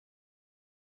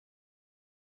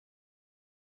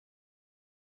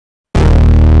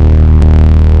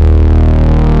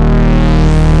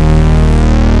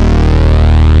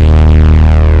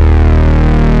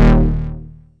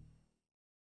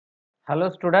Hello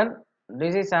student,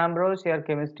 this is Ambrose, your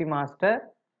chemistry master.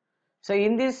 So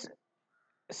in this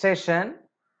session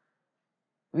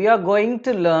we are going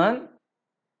to learn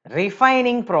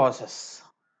refining process.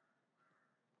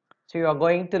 So you are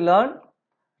going to learn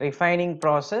refining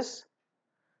process.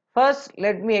 First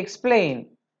let me explain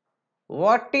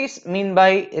what is mean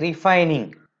by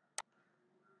refining.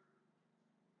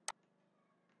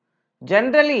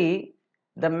 Generally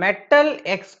the metal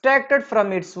extracted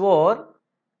from its ore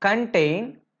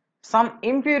contain some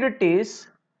impurities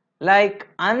like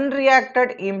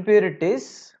unreacted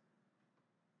impurities,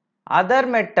 other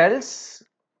metals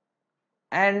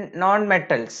and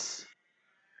non-metals.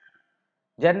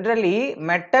 Generally,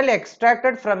 metal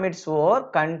extracted from its ore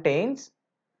contains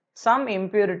some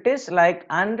impurities like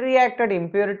unreacted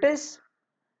impurities,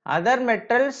 other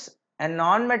metals and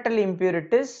non-metal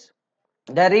impurities.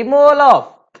 The removal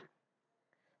of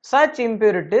such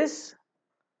impurities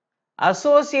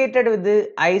associated with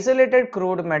the isolated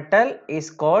crude metal is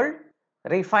called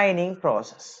refining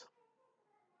process.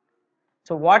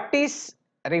 So, what is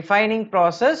refining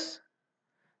process?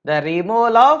 The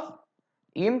removal of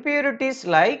impurities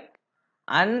like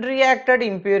unreacted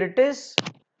impurities,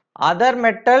 other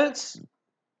metals,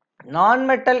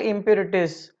 non-metal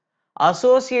impurities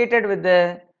associated with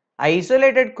the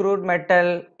isolated crude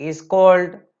metal is called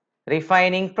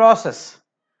refining process.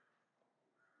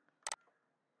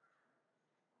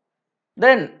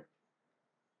 Then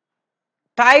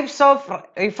types of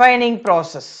refining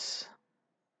process.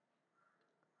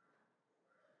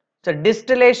 So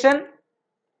distillation,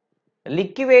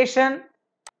 liquation,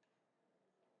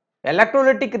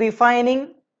 electrolytic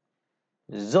refining,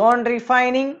 zone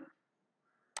refining,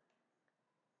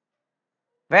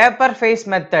 vapor phase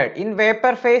method. In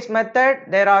vapor phase method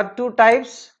there are two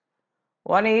types.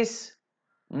 One is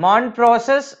Mond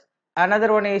process,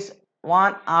 another one is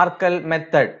Van Arkel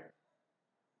method.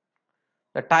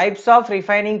 The types of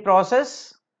refining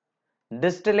process: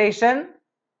 distillation,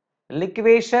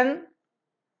 liquation,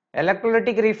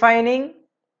 electrolytic refining,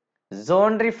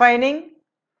 zone refining,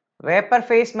 vapor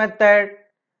phase method.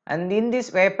 And in this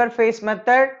vapor phase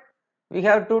method we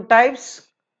have two types.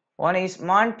 One is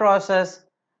Mond process,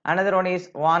 another one is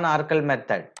Van Arkel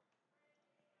method.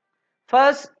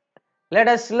 First let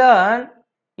us learn.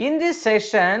 In this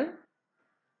session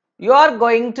you are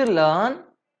going to learn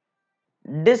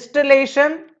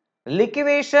distillation,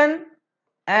 liquation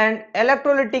and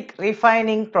electrolytic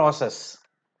refining process.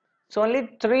 So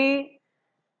only three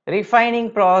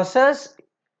refining process.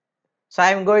 So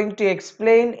I am going to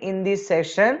explain in this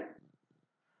session.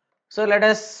 So let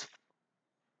us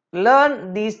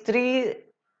learn these three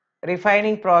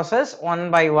refining process one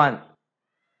by one.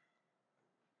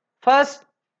 First,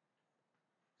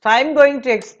 so I am going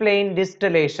to explain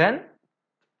distillation.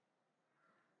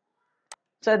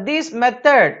 So this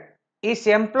method is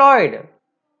employed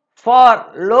for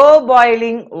low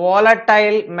boiling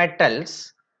volatile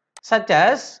metals such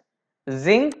as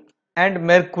zinc and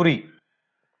mercury.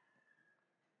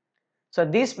 So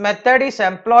this method is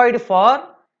employed for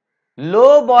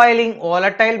low boiling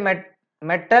volatile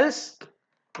metals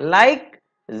like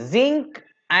zinc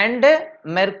and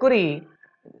mercury.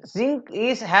 Zinc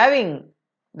is having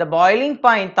the boiling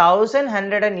point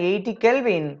 1180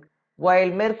 Kelvin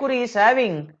while mercury is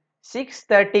having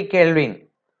 630 Kelvin.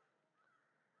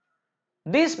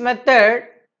 In this method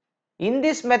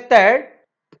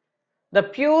the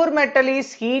pure metal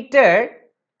is heated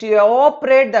to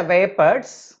evaporate the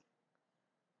vapors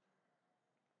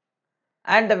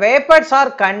and the vapors are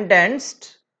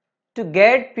condensed to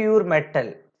get pure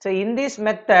metal. So in this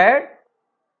method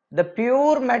the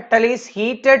pure metal is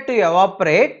heated to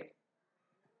evaporate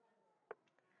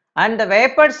and the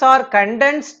vapors are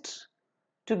condensed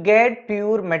to get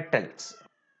pure metals.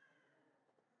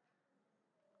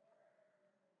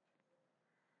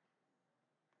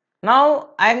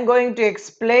 Now I am going to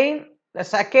explain the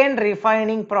second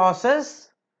refining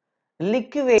process,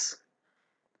 liquation.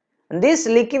 This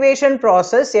liquation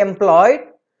process employed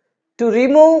to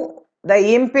remove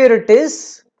the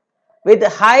impurities with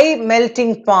high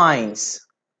melting points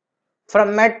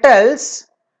from metals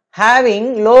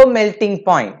having low melting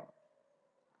point.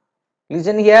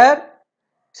 Listen here.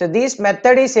 So this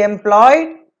method is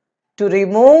employed to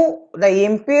remove the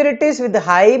impurities with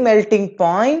high melting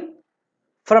point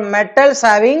from metals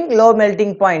having low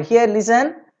melting point. Here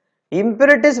listen,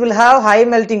 impurities will have high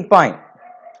melting point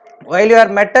while your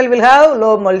metal will have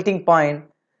low melting point.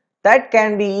 That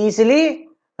can be easily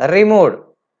removed.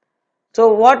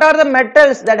 So what are the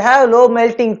metals that have low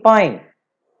melting point?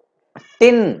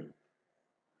 Tin,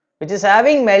 which is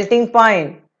having melting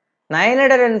point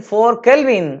 904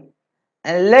 Kelvin,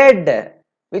 and lead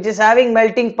which is having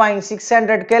melting point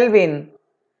 600 Kelvin,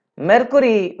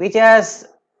 mercury which has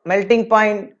melting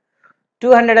point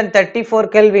 234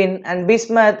 Kelvin, and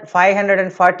bismuth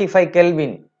 545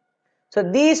 Kelvin. So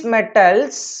these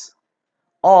metals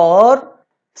are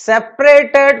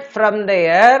separated from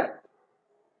their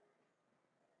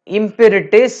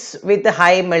impurities with a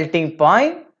high melting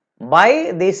point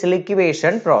by this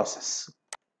liquation process.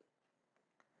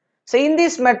 So in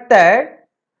this method,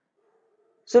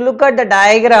 so look at the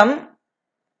diagram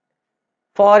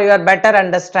for your better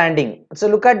understanding. So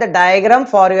look at the diagram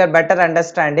for your better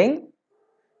understanding.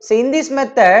 So in this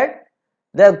method,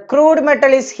 the crude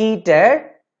metal is heated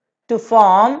to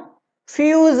form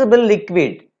fusible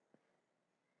liquid.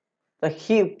 The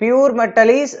pure metal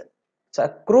is, so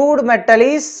the crude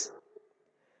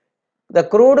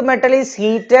metal is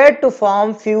heated to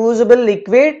form fusible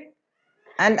liquid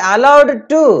and allowed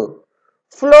to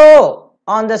flow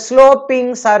on the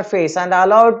sloping surface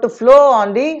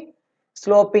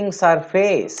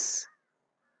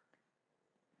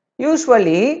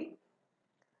Usually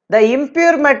the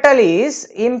impure metal is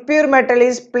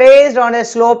placed on a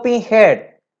sloping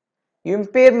head.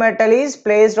 Impure metal is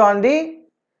placed on the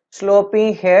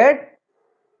sloping head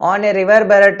on a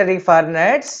reverberatory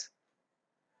furnace.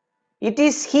 It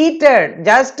is heated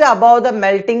just above the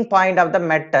melting point of the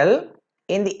metal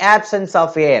in the absence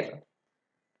of air.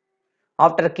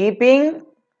 After keeping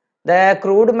the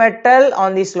crude metal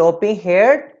on the sloping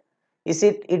head,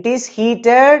 it is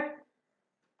heated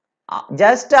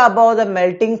just above the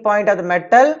melting point of the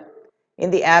metal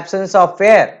in the absence of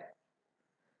air.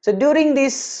 So during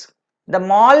this, the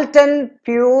molten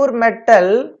pure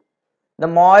metal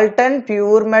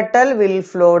will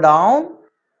flow down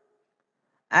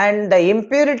and the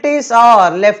impurities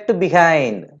are left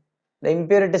behind.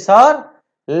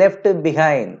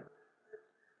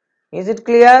 Is it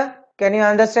clear? Can you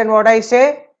understand what I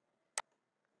say?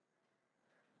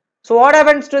 So what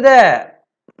happens to the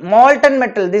molten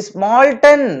metal? This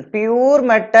molten pure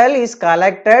metal is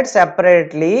collected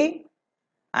separately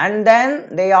and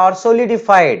then they are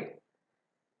solidified.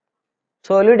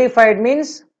 Solidified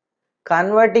means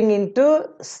converting into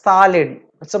solid.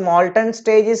 So molten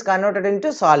stage is converted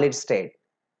into solid state.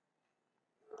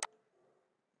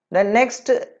 Then next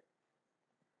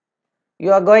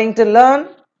you are going to learn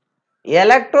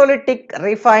electrolytic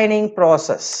refining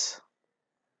process.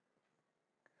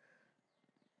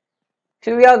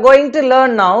 So we are going to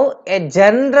learn now a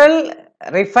general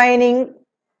refining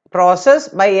process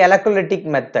by electrolytic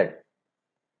method.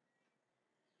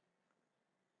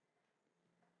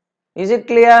 Is it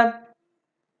clear?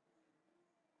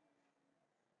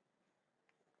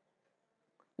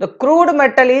 The crude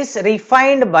metal is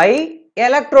refined by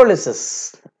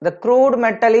electrolysis.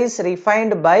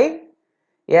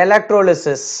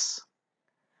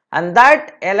 And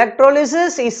that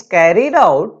electrolysis is carried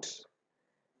out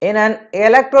in an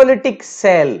electrolytic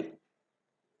cell.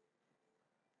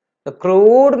 The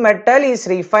crude metal is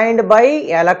refined by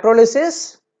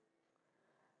electrolysis.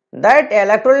 That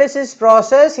electrolysis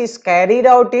process is carried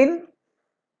out in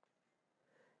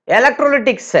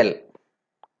electrolytic cell.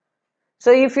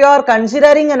 So if you are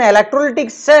considering an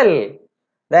electrolytic cell,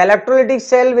 the electrolytic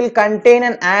cell will contain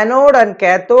an anode and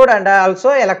cathode and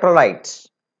also electrolytes.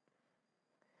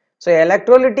 So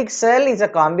electrolytic cell is a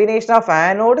combination of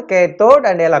anode, cathode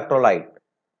and electrolyte.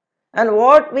 And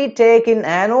what we take in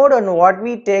anode and what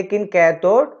we take in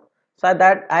cathode, so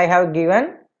that I have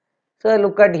given. So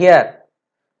look at here.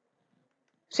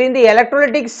 See, in the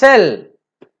electrolytic cell,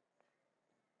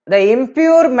 the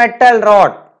impure metal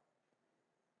rod,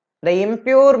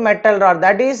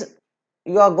 that is,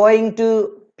 you are going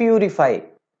to purify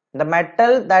the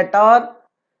metal that are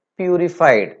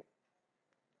purified.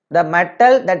 The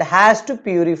metal that has to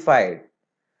purified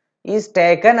is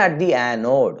taken at the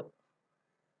anode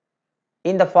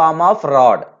in the form of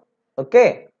rod.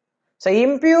 Okay. So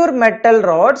impure metal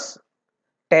rods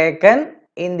taken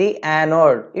in the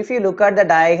anode. If you look at the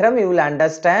diagram, you will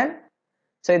understand.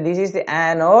 So this is the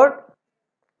anode.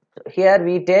 Here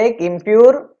we take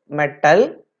impure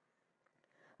metal,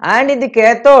 and in the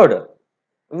cathode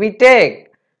we take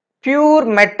pure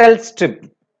metal strip.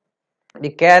 The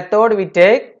cathode we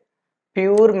take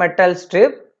pure metal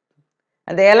strip,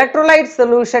 and the electrolyte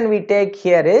solution we take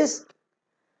here is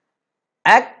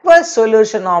aqueous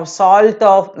solution of salt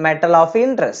of metal of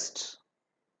interest.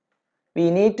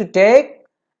 We need to take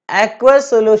aqueous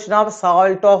solution of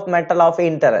salt of metal of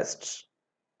interest.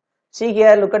 See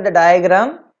here, look at the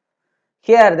diagram.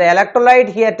 Here the electrolyte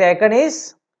here taken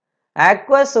is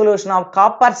aqueous solution of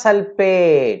copper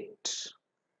sulfate.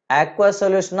 Aqueous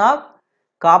solution of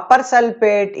copper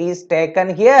sulfate is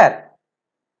taken here.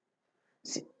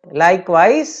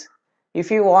 Likewise, if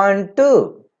you want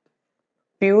to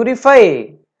purify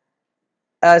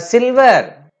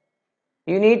silver,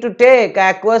 you need to take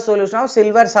aqueous solution of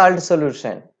silver salt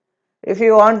solution. If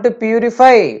you want to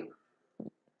purify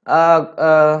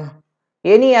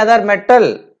any other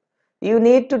metal, you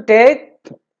need to take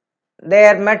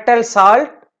their metal salt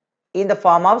in the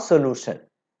form of solution.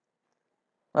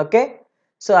 Okay.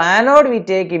 So anode we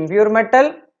take impure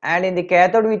metal, and in the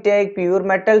cathode we take pure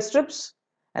metal strips,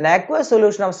 and aqueous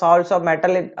solution of salts of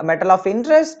metal of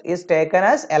interest is taken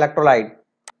as electrolyte.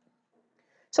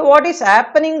 So what is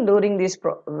happening during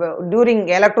during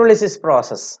electrolysis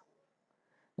process?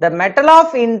 The metal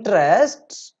of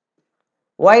interest,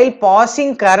 while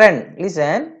passing current,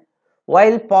 listen,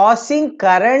 while passing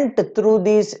current through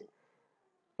this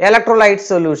electrolyte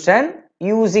solution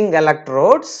using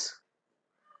electrodes,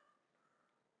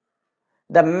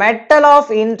 the metal of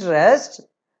interest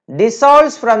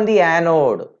dissolves from the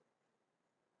anode.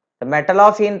 The metal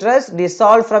of interest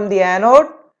dissolves from the anode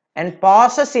and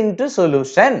passes into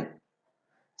solution.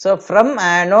 So from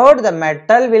anode the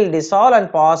metal will dissolve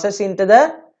and passes into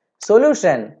the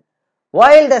solution,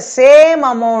 while the same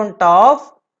amount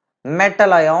of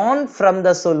metal ion from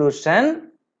the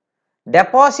solution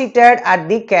deposited at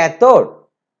the cathode.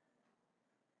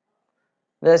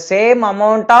 The same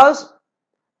amount of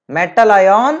metal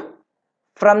ion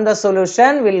from the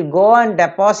solution will go and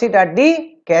deposit at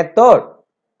the cathode.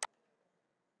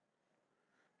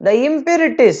 The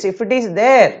impurities, if it is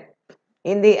there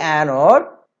in the anode,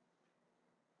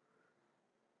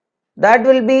 that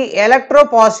will be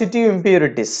electropositive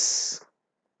impurities.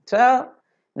 So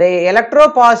the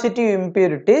electropositive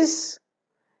impurities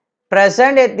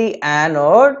present at the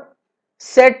anode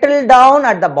settle down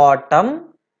at the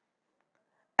bottom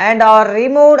and are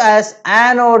removed as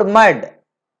anode mud.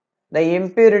 The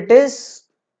impurities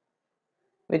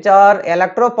which are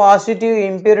electropositive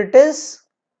impurities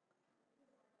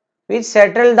which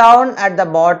settle down at the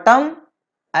bottom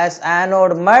as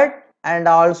anode mud, and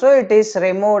also it is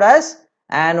removed as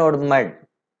anode mud.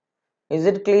 Is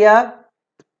it clear?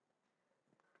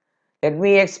 Let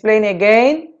me explain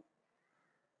again.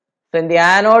 So in the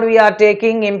anode we are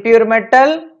taking impure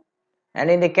metal, and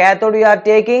in the cathode we are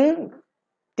taking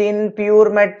thin pure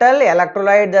metal,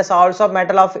 electrolyte, the salts of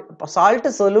metal of salt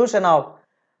solution of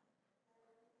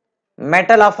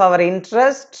metal of our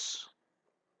interest.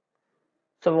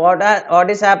 So what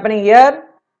is happening here?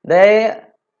 The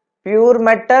pure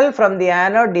metal from the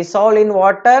anode dissolved in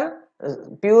water,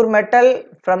 pure metal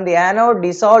from the anode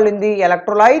dissolved in the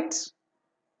electrolytes,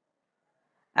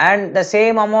 and the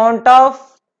same amount of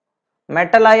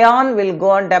metal ion will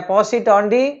go and deposit on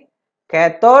the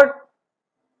cathode,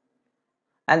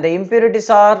 and the impurities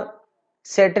are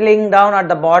settling down at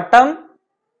the bottom,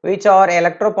 which are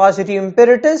electropositive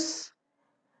impurities,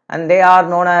 and they are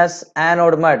known as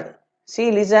anode mud. See,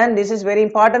 listen, this is very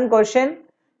important question.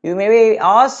 You may be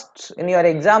asked in your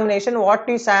examination, what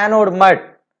is anode mud?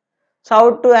 So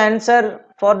how to answer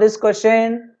for this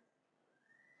question?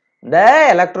 The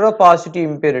electropositive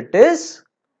impurities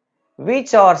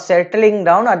which are settling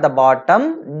down at the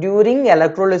bottom during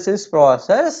electrolysis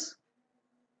process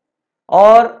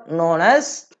are known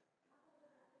as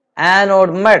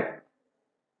anode mud.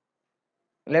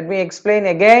 Let me explain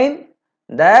again.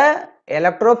 The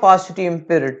electropositive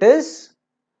impurities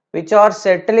which are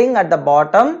settling at the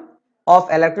bottom of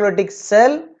electrolytic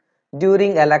cell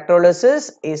during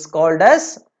electrolysis is called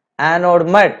as anode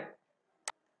mud.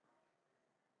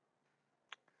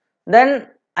 Then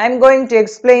I am going to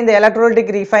explain the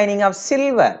electrolytic refining of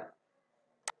silver.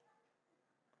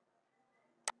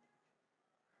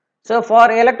 So for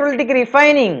electrolytic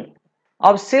refining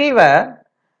of silver,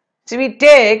 so we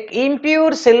take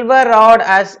impure silver rod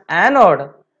as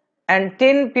anode and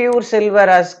thin pure silver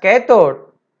as cathode.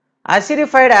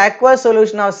 Acidified aqueous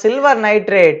solution of silver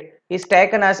nitrate is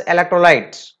taken as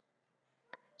electrolyte.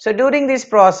 So during this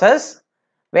process,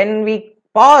 when we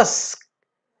pass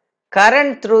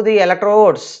current through the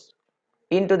electrodes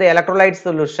into the electrolyte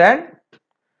solution,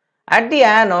 at the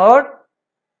anode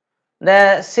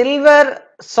the silver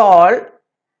salt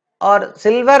or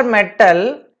silver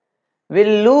metal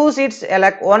will lose its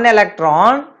one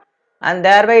electron, and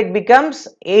thereby it becomes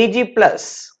Ag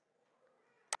plus,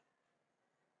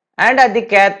 and at the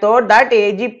cathode that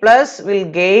Ag plus will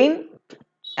gain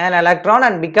an electron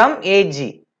and become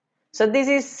Ag. So this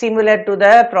is similar to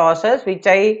the process which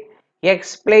I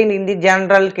explained in the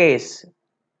general case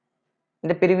in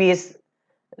the previous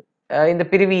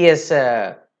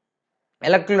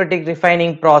electrolytic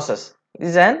refining process.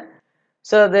 Listen,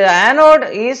 so the anode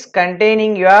is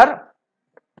containing your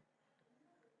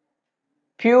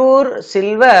pure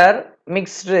silver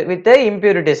mixed with the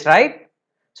impurities, right?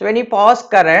 So when you pass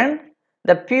current,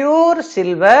 the pure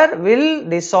silver will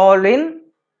dissolve in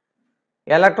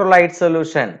electrolyte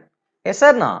solution. Yes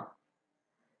or no?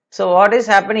 So what is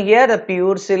happening here? The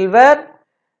pure silver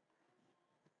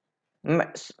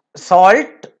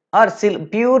salt or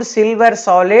pure silver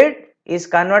solid is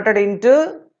converted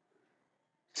into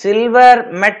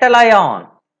silver metal ion.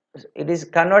 It is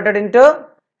converted into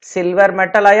silver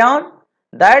metal ion.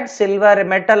 That silver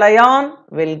metal ion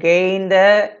will gain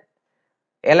the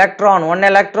electron, one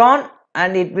electron,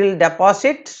 and it will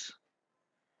deposit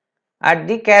at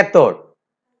the cathode.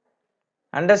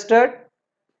 Understood?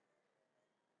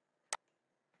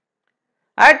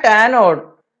 At anode,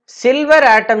 silver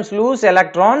atoms lose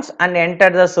electrons and enter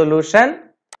the solution,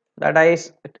 that I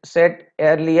said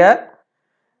earlier.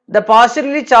 The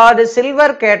positively charged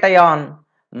silver cation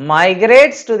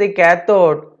migrates to the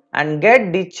cathode and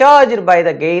get discharged by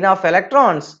the gain of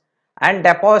electrons and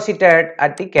deposited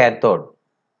at the cathode.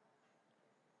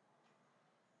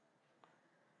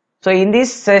 So in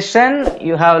this session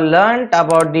you have learnt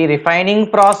about the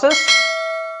refining process,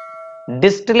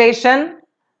 distillation,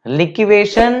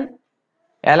 liquation,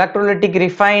 electrolytic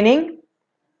refining.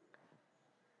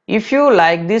 If you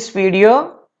like this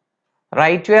video,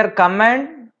 write your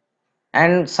comment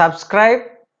and subscribe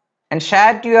and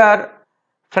share to your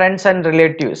friends and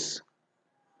relatives.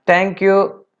 Thank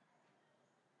you.